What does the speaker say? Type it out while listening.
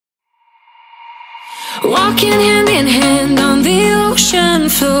Walking hand in hand on the ocean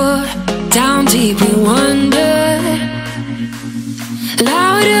floor, down deep we wander.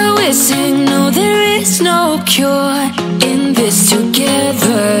 Louder we sing, no there is no cure in this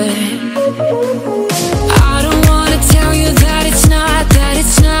together. I don't wanna tell you that it's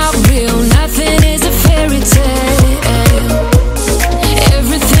not real. Nothing is a fairy tale.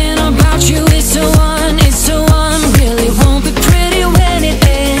 Everything about you is so unreal. It won't be pretty when it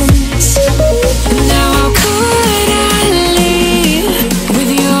ends. Now how could I leave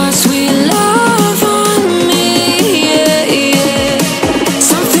with your sweet love on me? Yeah, yeah.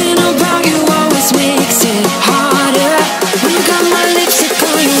 Something about you always makes it harder. When you got my lipstick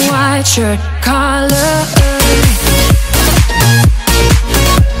on your white shirt collar.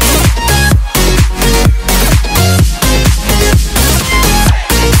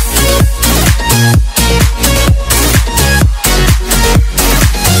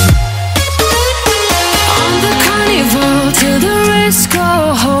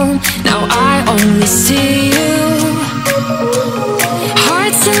 See you.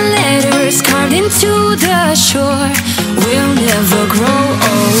 Hearts and letters carved into the shore. We'll never grow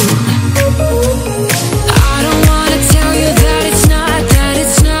old. I don't wanna tell you that it's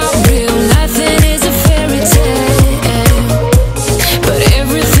not real. Nothing is a fairy tale. But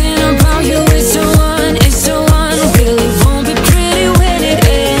everything about you is so unreal. It won't be pretty when it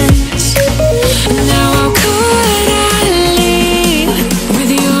ends. Now how could I leave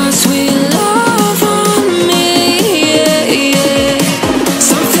with your sweet love?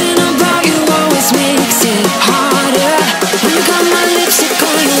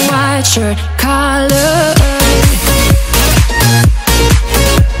 Shirt collar.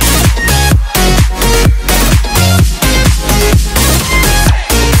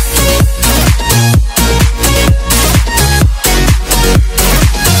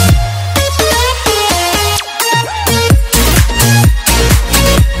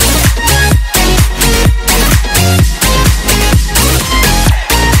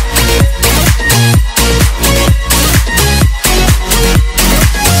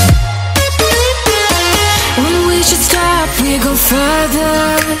 We go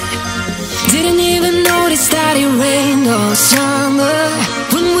further. Didn't even notice that it rained all summer.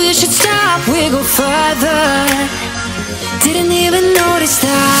 When we should stop, we go further. Didn't even notice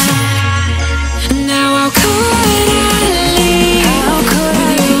that. Now how could I leave? How could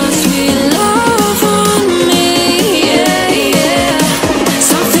with your sweet love on me? Yeah, yeah.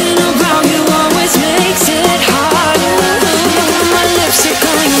 Something about you always makes it harder. My lipstick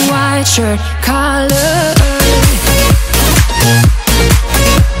on your white shirt collar.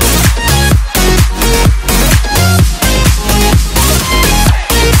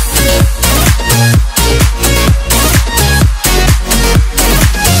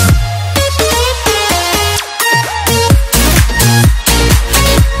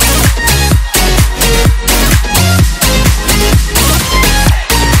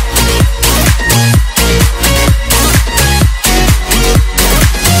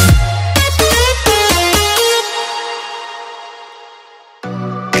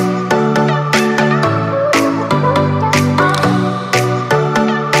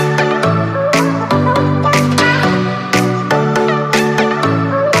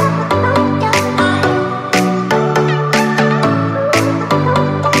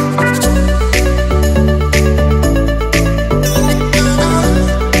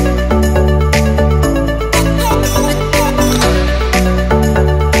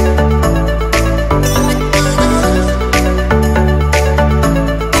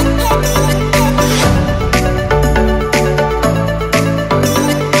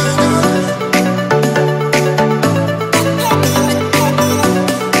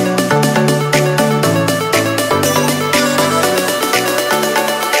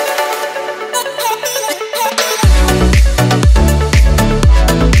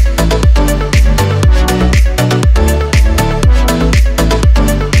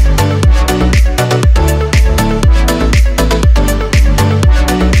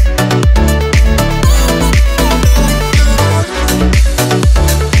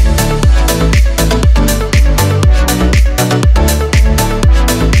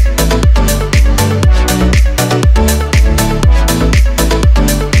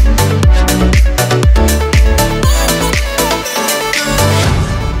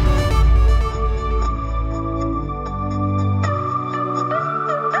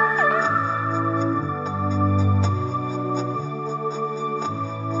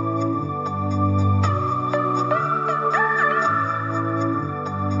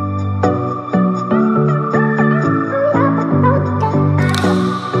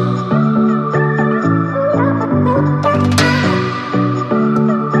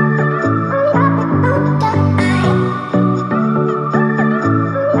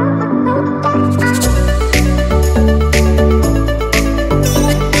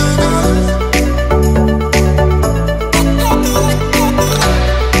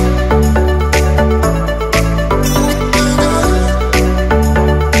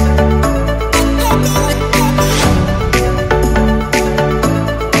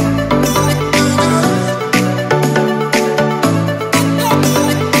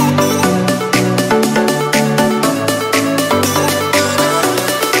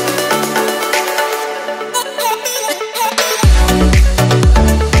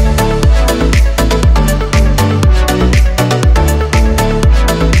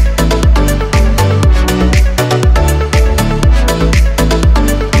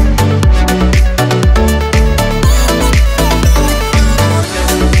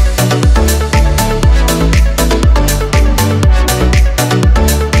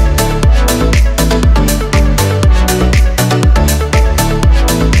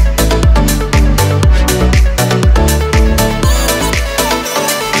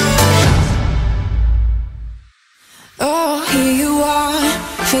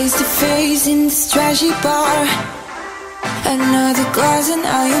 days in this trashy bar. Another glass and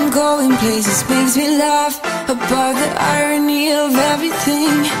I am going places. Makes me laugh about the irony of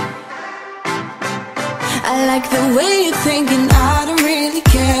everything. I like the way you're thinking. I don't really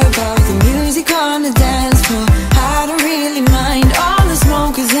care about the music on the dance floor. I don't really mind all the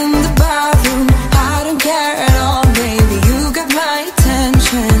smokers in the bathroom. I don't care at all, baby, you got my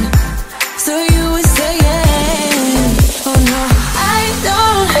attention. So you were saying, oh no, I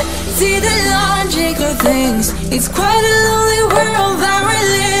don't see the logic of things. It's quite a lonely world that we're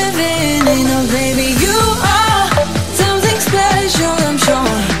living in. Oh baby, you are something special, I'm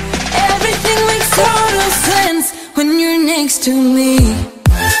sure. Everything makes total sense when you're next to me.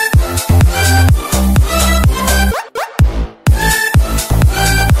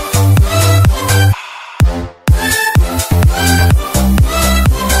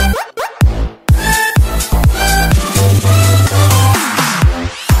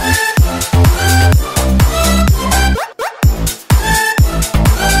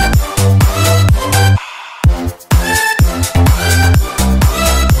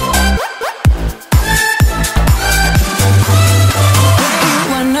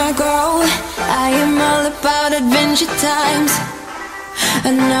 Times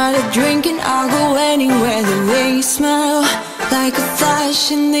another drink and I'll go anywhere. The way you smell, like a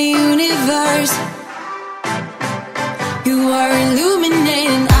flash in the universe. You are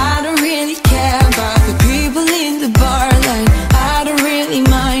illuminating. I don't really care about the people in the bar line. I don't really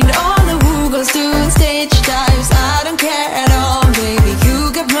mind all the who goes doing stage dives. I don't care at all, baby, you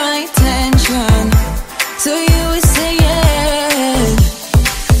got my attention. So you were saying,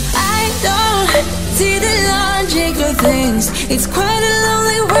 I don't see the logic of things. It's quite a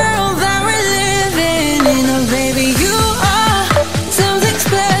lonely world that we're living in. Oh baby, you are something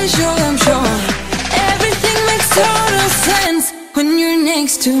special, I'm sure. Everything makes total sense when you're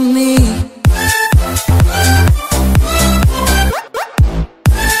next to me.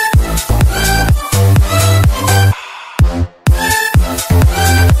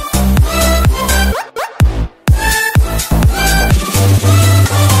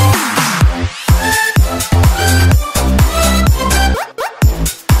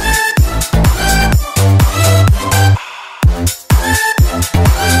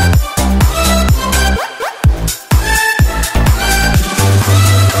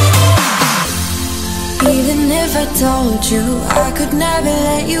 Told you I could never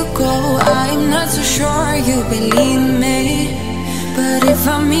let you go. I'm not so sure you believe me, but if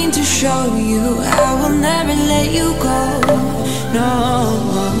I mean to show you, I will never let you go. No,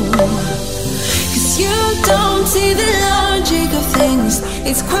 'cause you don't see the logic of things.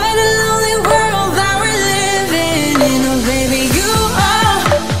 It's quite a lonely world that we're living.